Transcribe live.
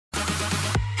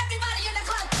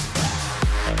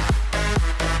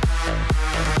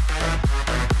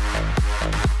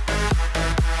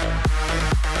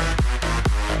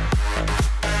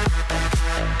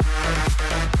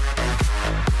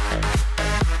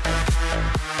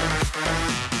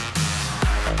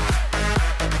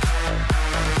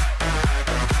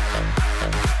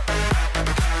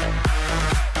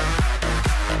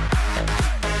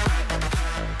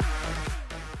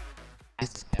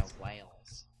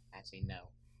Actually, no.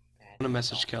 I'm gonna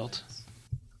message Kelt.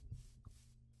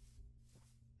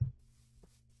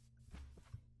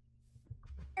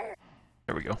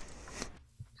 There we go.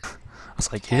 I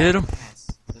was like, hit him.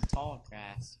 The tall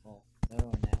grass will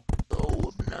go now.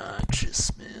 So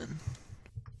obnoxious, man.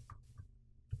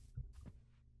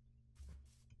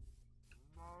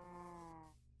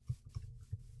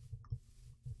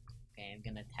 Okay, I'm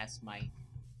gonna test my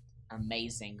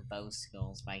amazing bow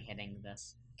skills by hitting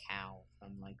this cow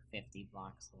from like 50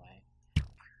 blocks away.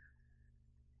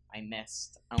 I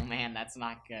missed. Oh man, that's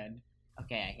not good.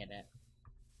 Okay, I hit it.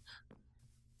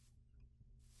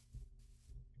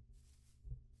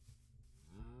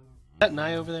 Is that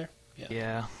Nye over there?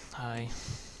 Yeah, hi.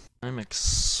 I'm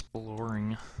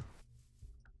exploring.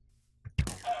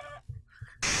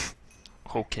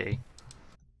 Okay.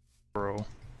 Bro.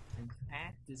 I'm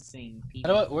practicing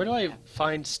Where do I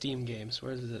find Steam games?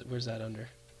 Where's that under?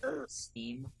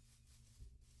 Steam.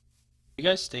 You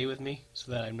guys stay with me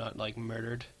so that I'm not like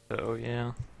murdered. Oh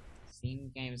yeah.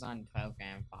 Steam games on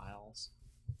program files.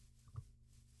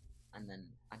 And then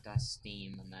I got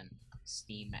Steam, and then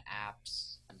Steam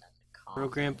apps, and then the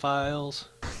Program files.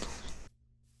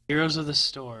 Heroes of the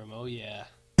Storm, oh yeah.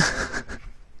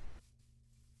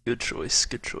 Good choice,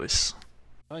 good choice.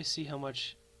 Oh, I see how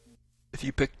much... If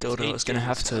you pick Dota, I was gonna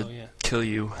have to kill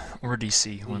you, or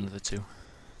DC, one of the two.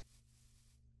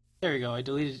 There we go, I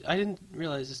deleted... I didn't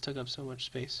realize this took up so much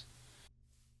space.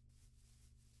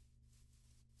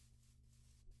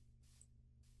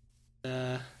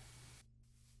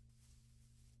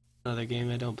 Another game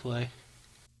I don't play.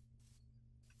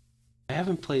 I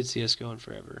haven't played CSGO in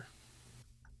forever.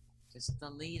 Just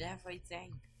delete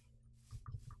everything.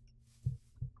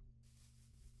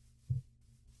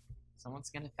 Someone's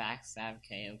gonna backstab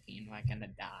KOP and we're gonna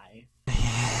die.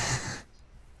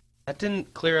 That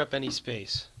didn't clear up any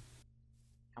space.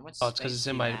 How much Oh, it's because space it's do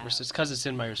in you my have?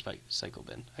 recycle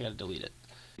bin. I gotta delete it.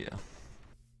 Yeah.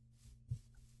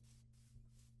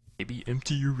 Maybe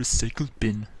empty your recycle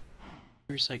bin.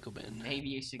 Recycle bin. Maybe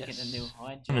you should get a new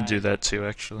hard drive. I'm gonna do that too,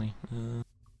 actually.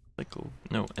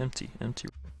 No, empty.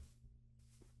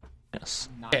 Yes.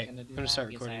 I'm not Okay, gonna do I'm gonna that start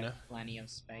because recording I have now. plenty of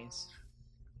space.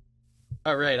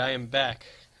 Alright, I am back.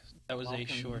 That was Welcome a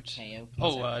short... to KOP's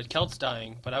Oh, episode. Kelt's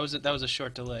dying, but that was a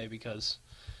short delay because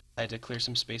I had to clear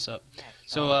some space up. Yeah,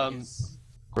 So, Kelp is-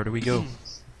 Where do we go?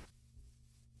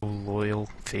 O loyal,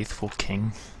 faithful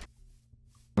king,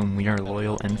 whom we are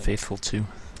loyal and faithful to.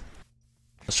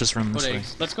 Let's just run this way.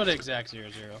 Let's go to exact 00.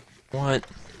 What?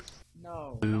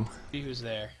 No. Boo. See who's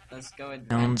there. Let's go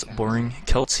Sounds adventure. boring.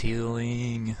 Kelt's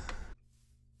healing.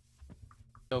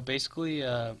 So basically,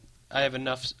 I have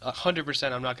enough,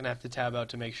 100% I'm not going to have to tab out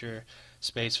to make sure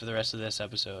space for the rest of this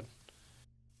episode.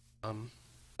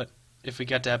 But if we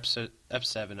get to episode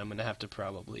F7, I'm going to have to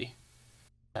probably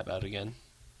tab out again.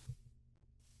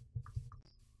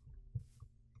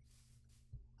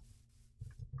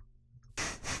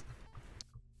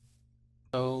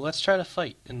 So let's try to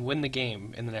fight and win the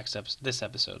game in the next this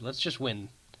episode. Let's just win.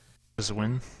 Just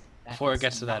win. Before it That's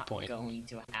gets to that not point. Going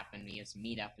to happen because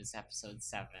meetup is episode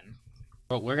 7.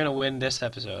 But we're going to win this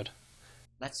episode.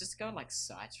 Let's just go like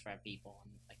search for people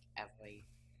in like every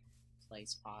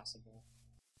place possible.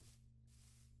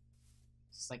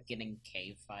 Just like getting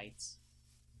cave fights.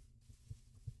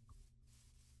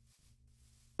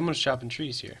 Someone's chopping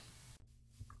trees here.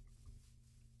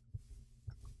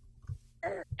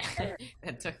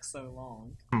 That took so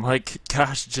long. I'm like,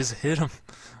 gosh, just hit him.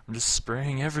 I'm just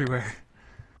spraying everywhere.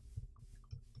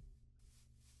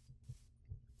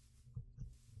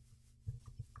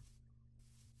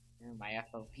 My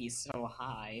FOP's so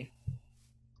high.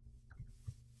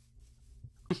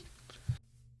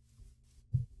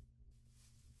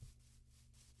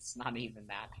 It's not even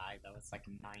that high though, it's like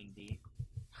 90.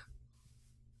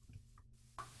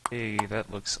 Hey,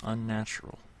 that looks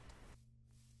unnatural.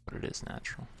 But it is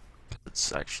natural.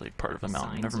 It's actually part of a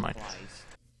mountain, Signs never of mind. life.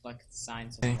 Look,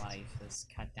 signs Okay. of life is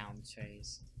cut down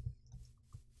trees.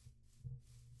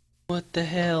 What the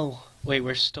hell? Wait,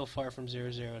 we're still far from 00.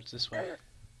 It's this way.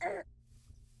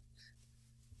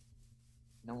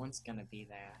 No one's gonna be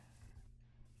there.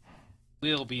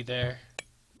 We'll be there.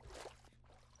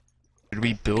 Did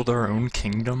we build our own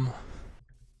kingdom?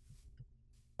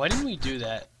 Why didn't we do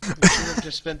that? We should have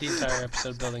just spent the entire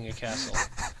episode building a castle.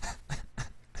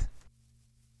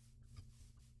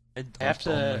 I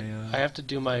have to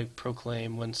do my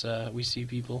proclaim once we see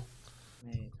people.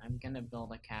 Wait, I'm gonna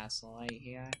build a castle right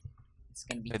here. It's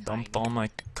gonna be I dumped tiny. all my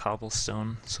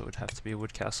cobblestone, so it'd have to be a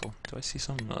wood castle. Do I see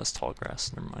something? No, that's tall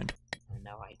grass. Never mind.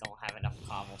 No, I don't have enough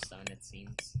cobblestone, it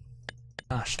seems.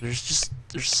 Gosh, there's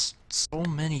so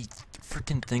many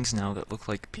freaking things now that look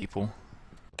like people.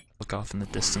 Look off in the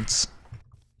distance.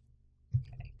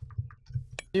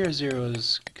 0-0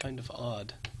 is kind of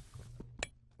odd.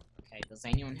 Okay, does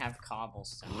anyone have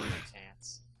cobblestone by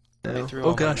chance? I threw Oh all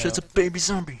mine gosh, it's a out. baby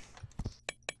zombie.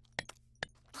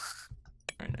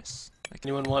 Very nice.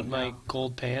 Anyone want my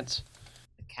gold pants?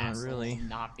 The castle really. will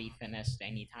not be finished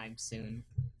anytime soon.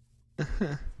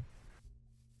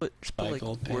 But just Buy put like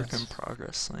gold work in pants.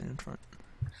 progress sign in front.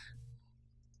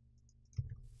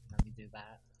 Let me do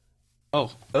that.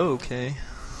 Oh, Okay.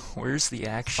 Where's the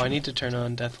action? I need to turn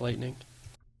on death lightning.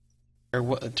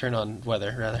 Or turn on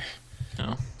weather, rather.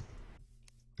 No. Okay,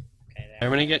 there. I'm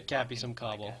gonna get Cappy Work in some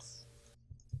cobble. progress.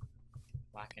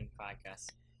 Work in progress.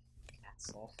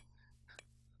 Castle.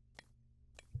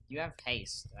 You have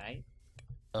haste, right?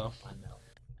 Oh. Oh, no.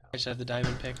 I just have the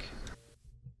diamond pick.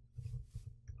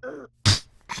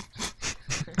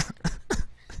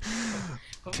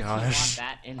 Hope you Gosh,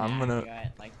 want that I'm gonna-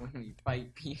 inaccurate, like when we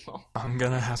fight people. I'm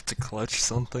gonna have to clutch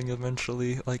something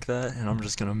eventually like that, and I'm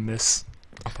just gonna miss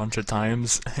a bunch of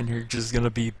times, and you're just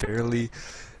gonna be barely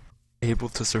able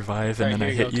to survive, and Alright, then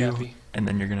I here hit you you, go, Cappy. and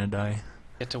then you're gonna die.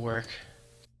 Get to work.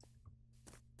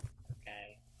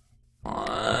 Okay. Come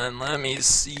on, let me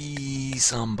see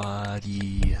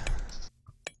somebody.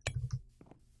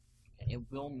 It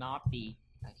will not be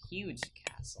a huge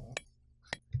castle.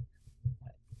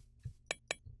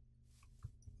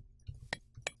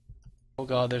 Oh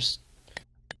god, there's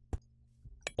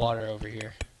water over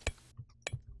here.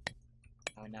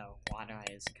 Oh no, water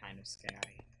is kind of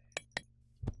scary.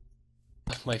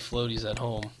 Left my floaties at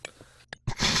home.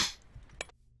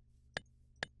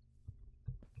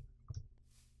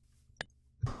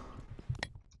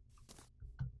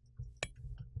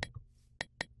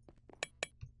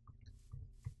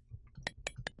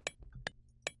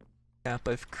 Cap,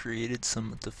 I've created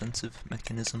some defensive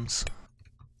mechanisms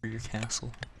for your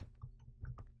castle.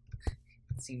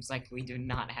 It seems like we do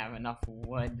not have enough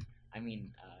wood. I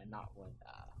mean, not wood,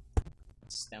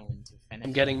 stone to finish.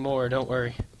 I'm getting more, don't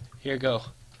worry. Here, go.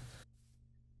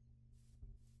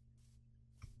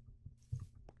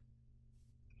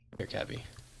 Here, Cappy.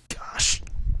 Gosh,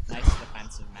 Nice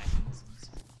defensive mechanisms.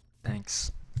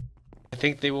 thanks. I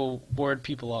think they will ward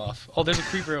people off. Oh, there's a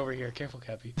creeper over here. Careful,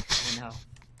 Cappy. Oh no.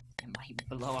 It might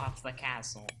blow up the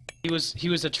castle. He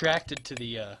was attracted to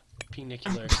the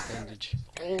penicular appendage.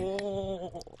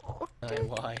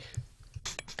 Why?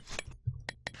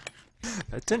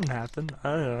 That didn't happen.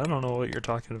 I don't know what you're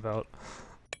talking about.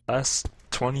 Last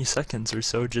 20 seconds or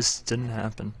so just didn't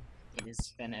happen. It is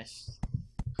finished.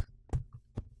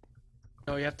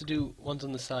 No, you have to do ones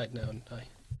on the side now.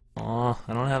 Aw,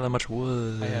 I don't have that much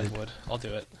wood. I have wood. I'll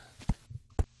do it.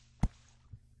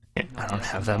 Yeah, I don't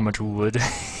have that much wood.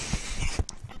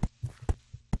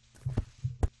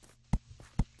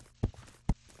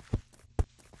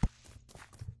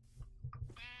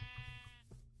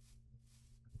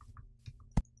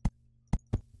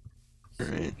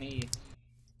 Alright. Me.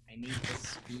 I need the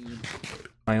speed.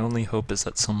 My only hope is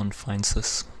that someone finds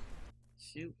this.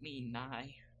 Shoot me,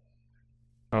 nigh.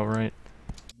 Alright.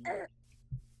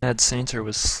 Mad Sainter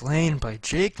was slain by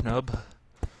Jacob.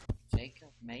 Jacob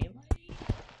Melee?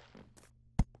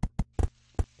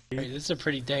 Alright, this is a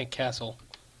pretty dank castle.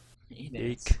 It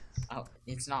is. Jake. Oh,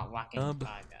 it's not walking in Nub.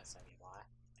 progress anymore.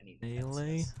 I need to fix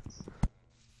Melee.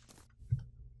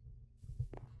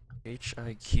 this.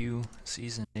 HIQ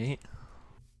Season 8.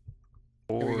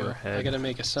 Here we go. I Forehead. gotta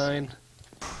make a sign.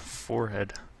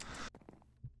 Forehead.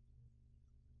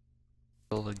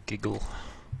 Still a giggle.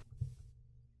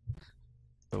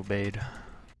 Obeyed.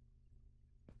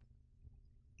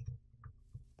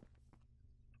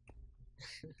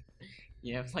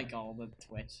 You have like all the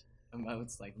Twitch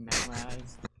emotes like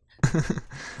memorized.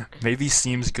 Maybe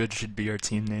Seems Good should be our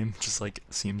team name. Just like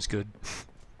Seems Good.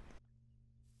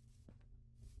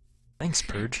 Thanks,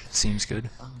 Purge. Seems good.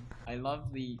 I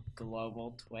love the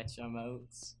global Twitch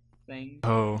emotes thing.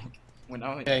 Oh. When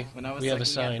I was, Okay, when I was we have a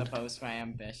looking sign. at the post for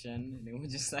Ambition, and it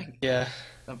was just like Yeah,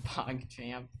 the Pog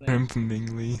Champ thing.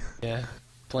 Mingly. yeah.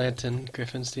 Blanton,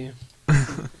 Griffin's team.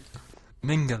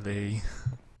 Mingale.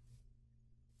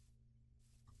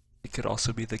 It could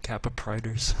also be the Kappa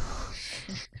Priders.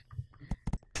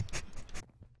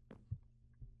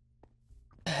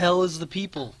 The hell is the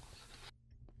people?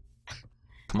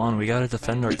 Come on, we gotta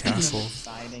defend our castle.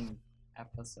 Exciting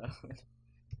episode.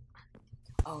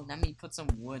 Oh, let me put some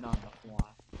wood on the floor.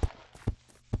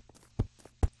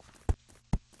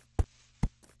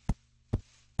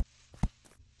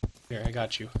 Here, I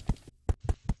got you.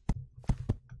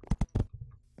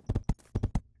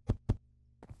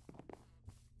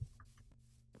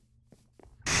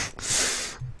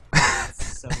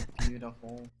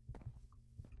 watchable.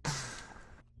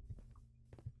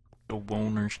 The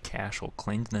Woner's Castle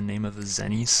claimed the name of the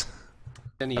Zennies.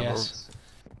 NES.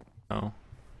 Oh.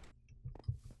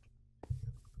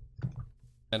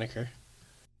 Seneker.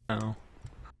 No.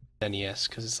 NES,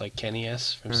 because it's like Kenny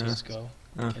S from CSGO.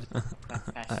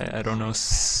 I don't know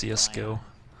CSGO.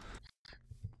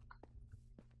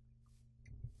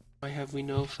 Why have we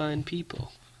no fine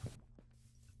people?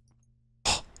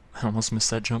 I almost missed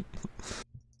that jump.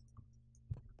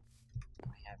 I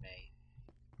have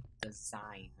a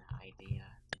design idea.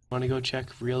 Want to go check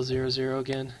Real 00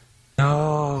 again?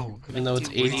 No! Even though it's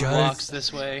We 80 gotta- blocks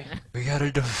this way. We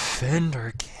gotta defend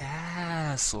our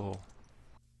castle.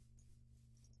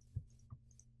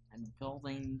 I'm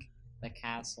building the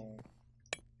castle.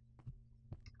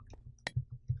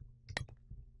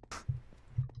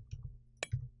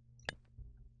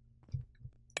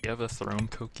 You have a throne,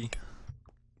 Koki?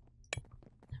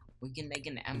 We can make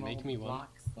an Make emerald me one.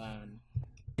 block throne.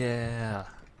 Yeah.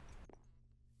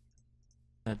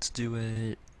 Let's do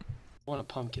it. I want a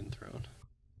pumpkin throne.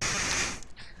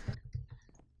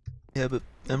 Yeah, but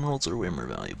emeralds are way more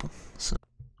valuable. So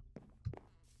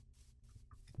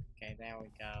Okay, there we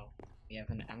go. We have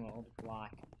an emerald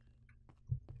block.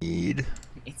 need.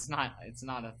 It's not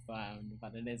a throne,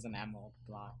 but it is an emerald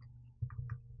block.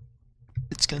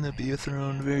 It's gonna be a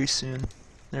throne very soon.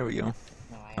 There we go.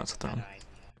 No, I have That's a a throne. better idea.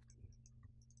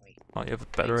 Wait. Oh, you have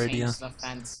a better idea? Change the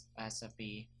fence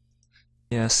recipe.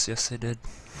 Yes, yes, I did.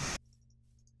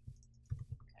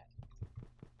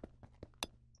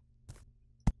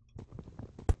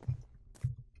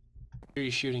 Who are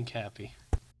you shooting, Cappy?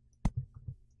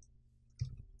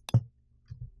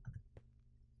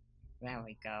 There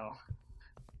we go.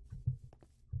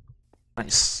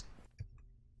 Nice.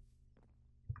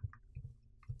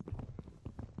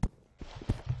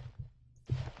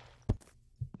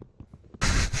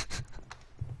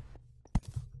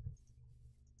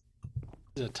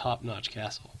 This is a top-notch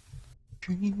castle.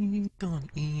 Tree gonna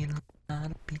eat a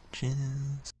lot of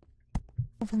peaches.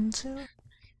 Moving to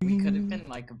We could have been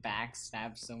like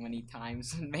backstabbed so many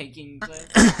times in making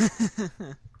this.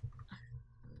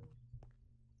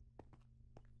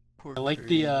 I like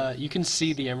the, you can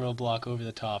see the emerald block over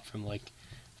the top from, like,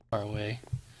 far away.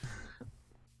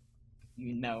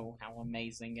 You know how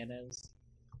amazing it is.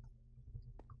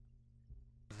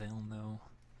 They'll know.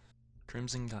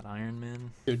 Crimson got Iron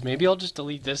Man. Dude, maybe I'll just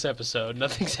delete this episode.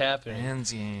 Nothing's happening.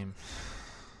 Man's game.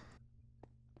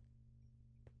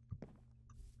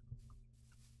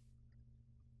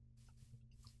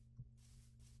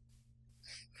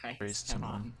 Christ, Praise to come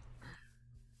none. on.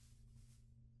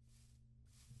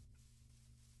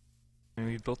 I mean,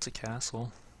 we built a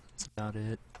castle. That's about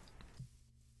it.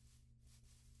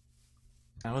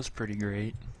 That was pretty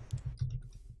great.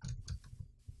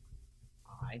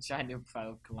 Oh, I tried to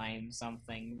proclaim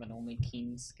something, but only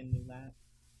kings can do that.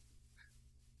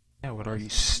 Yeah, what are you,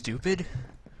 stupid?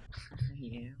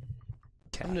 Yeah.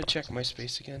 I'm gonna check my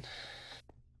space again.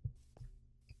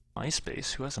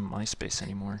 MySpace? Who has a MySpace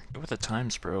anymore? Go with the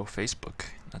times, bro. Facebook.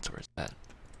 That's where it's at.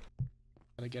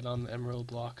 Gotta get on the emerald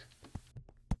block.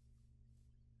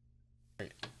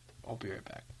 Alright, I'll be right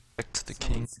back. Back to the So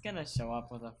king. it's gonna show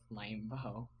up with a flame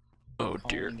bow. Oh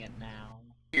dear. Calling it now.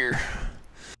 Dear.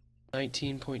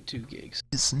 19.2 gigs.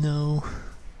 Is no.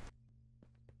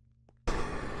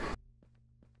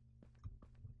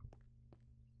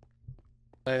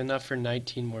 I have enough for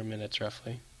 19 more minutes,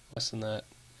 roughly. Less than that.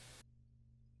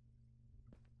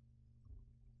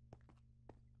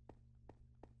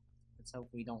 Let's hope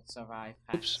we don't survive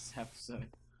past Oops. this episode.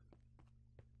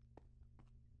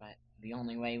 But the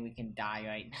only way we can die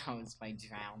right now is by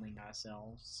drowning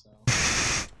ourselves,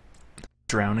 so...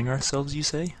 Drowning ourselves, you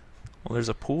say? Well, there's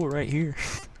a pool right here.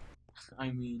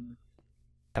 I mean...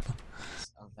 Apple.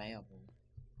 It's available.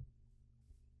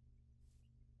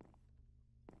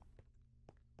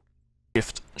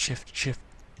 Shift, shift, shift.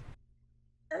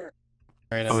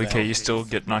 Alright, Oh, I'm okay, back. you still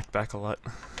get knocked back a lot.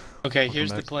 Okay, Welcome here's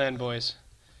the back. plan, boys.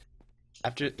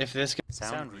 After, if this gets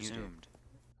Sound resumed.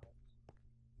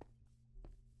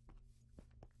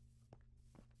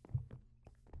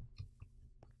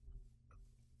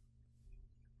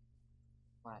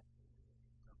 What?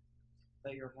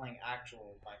 That you're playing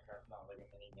actual Minecraft, not like a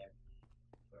mini game.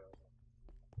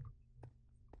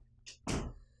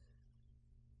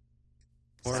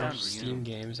 more Sound Steam resumed.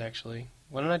 games, actually.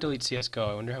 Why don't I delete CSGO?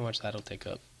 I wonder how much that'll take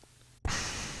up.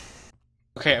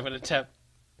 Okay, I'm gonna tap.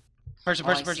 Person, Oh,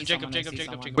 I person, see Jacob, someone, I Jacob, see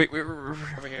Jacob, someone. Jacob. Wait,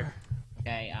 Over here.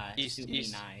 Okay, East, shoot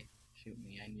east. me, Nye. Shoot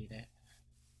me, I need it.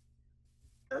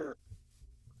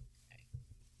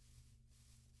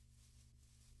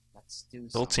 Let's do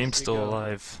The whole team's we still go.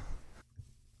 alive.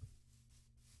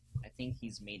 think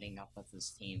he's meeting up with his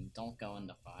team. Don't go in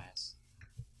the fires.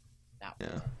 That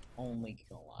Yeah. will only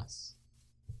kill us.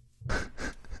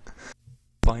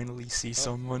 Finally see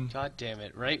someone. God damn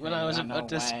it! Right when Man, I was run about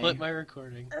to away. split my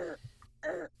recording.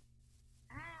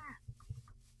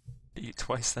 You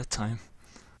twice that time.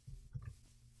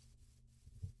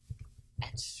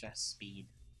 Extra speed.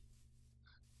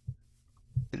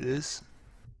 It is.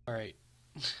 All right.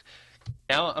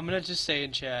 Now I'm gonna just say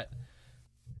in chat,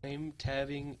 I'm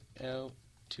tabbing out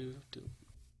to do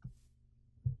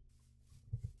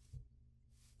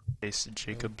Ace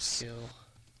Jacobs. kill.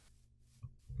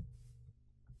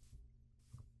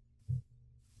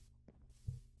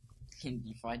 And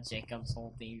before Jacob's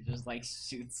whole team just like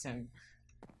shoots him.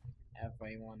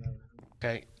 Everyone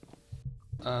around.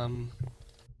 Okay.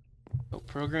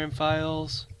 Program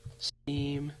files,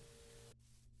 Steam.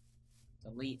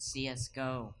 Delete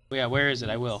CSGO. Oh, yeah, where is it?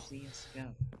 I will. CSGO.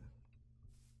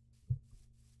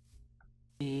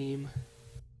 Steam.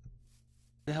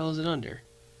 The hell is it under?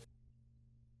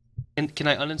 And can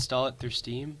I uninstall it through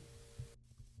Steam?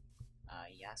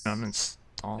 Yes. Uninstall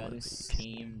Go it. to but you can't.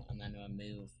 Steam and then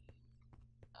remove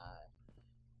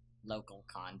local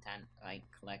content. Right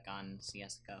click on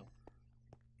CSGO.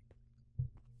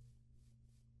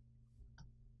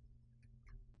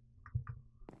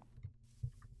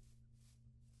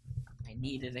 I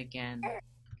need it again.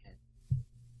 Okay.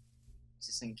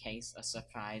 Just in case a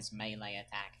surprise melee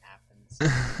attack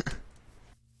happens.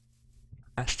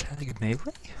 Hashtag melee?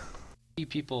 Few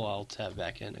people I'll tab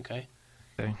back in, okay?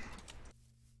 Okay.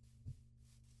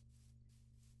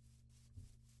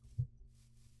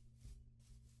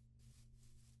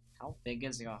 How big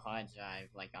is your hard drive?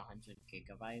 Like 100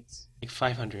 gigabytes? Like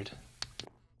 500.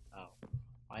 Oh.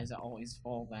 Why is it always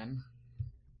full then?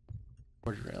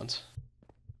 40 rounds.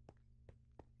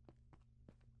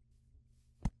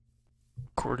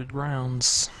 Recorded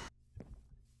rounds.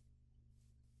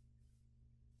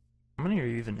 How many are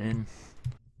you even in?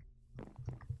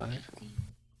 5.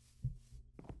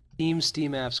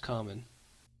 Steam apps common.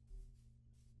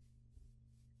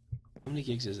 How many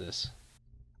gigs is this?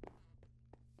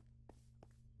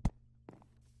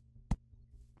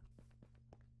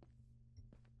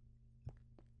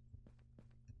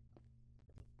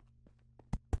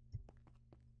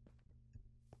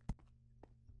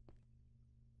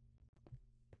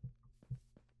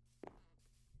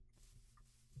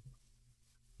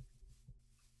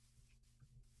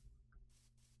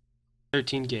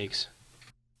 $13 gigs.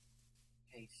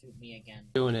 Okay, shoot me again.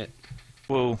 Doing it.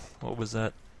 Whoa, what was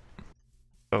that?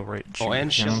 Oh, right. Oh,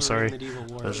 and shoot, I'm sorry. Medieval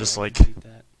Warfare. I was just like- Delete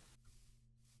that.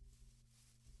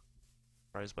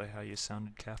 Surprised by how you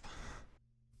sounded, Cap.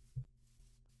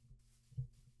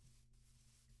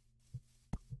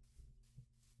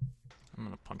 I'm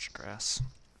gonna punch grass. How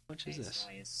much is Okay, this? so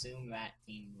I assume that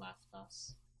team left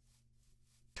us.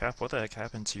 Cap, what the heck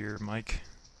happened to your mic?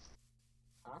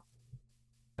 Huh? What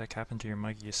the heck happened to your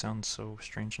mic? You sound so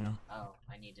strange now. Oh,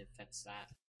 I need to fix that.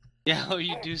 Yeah, oh,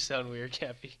 you do sound weird,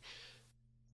 Cappy.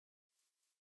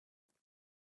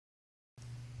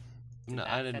 No, that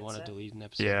I didn't fix want to it? delete an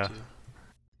episode Yeah. too.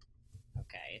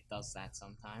 Okay, it does that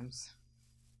sometimes.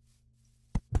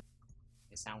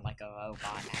 You sound like a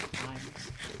robot at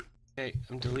times. Okay,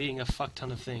 I'm deleting a fuck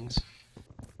ton of things.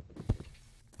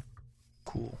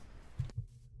 Cool.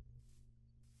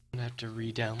 I'm gonna have to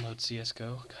re-download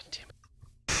CSGO. God damn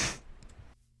it.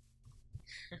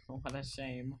 What a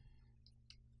shame.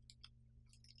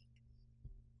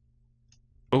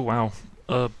 Oh wow.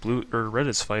 Blue or red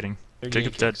is fighting. 38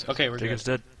 Jacob's dead. gigs. Okay, we're Jacob's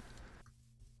good. dead.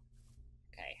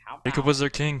 Okay, how about Jacob was their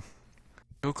king.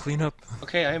 Go clean up.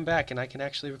 Okay, I am back and I can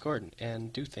actually record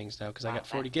and do things now because I Wow, got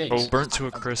 40 that- gigs. Oh, burnt to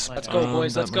a crisp. Let's go,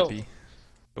 boys, that let's might go. be-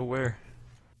 Go where?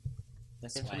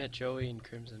 this way? Infinite Joey and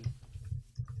Crimson.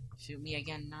 Shoot me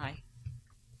again, Nye.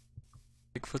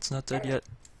 Bigfoot's not dead yet.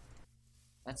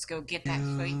 Let's go get that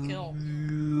free kill.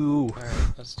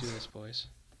 Alright, let's do this, boys.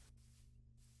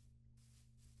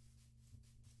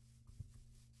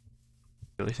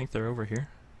 Really think they're over here?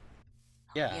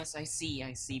 Yeah. Yes, I see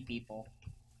people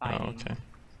Oh, fighting. okay.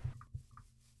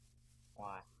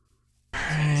 Why?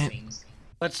 Alright.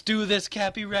 Let's do this,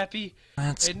 Cappy Rappy!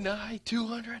 Let's And I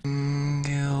 200! go.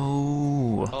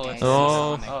 Oh, Okay, it's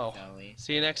Oh. Sonic, Oh. Joey.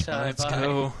 See you next time. Let's Bye.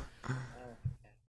 go.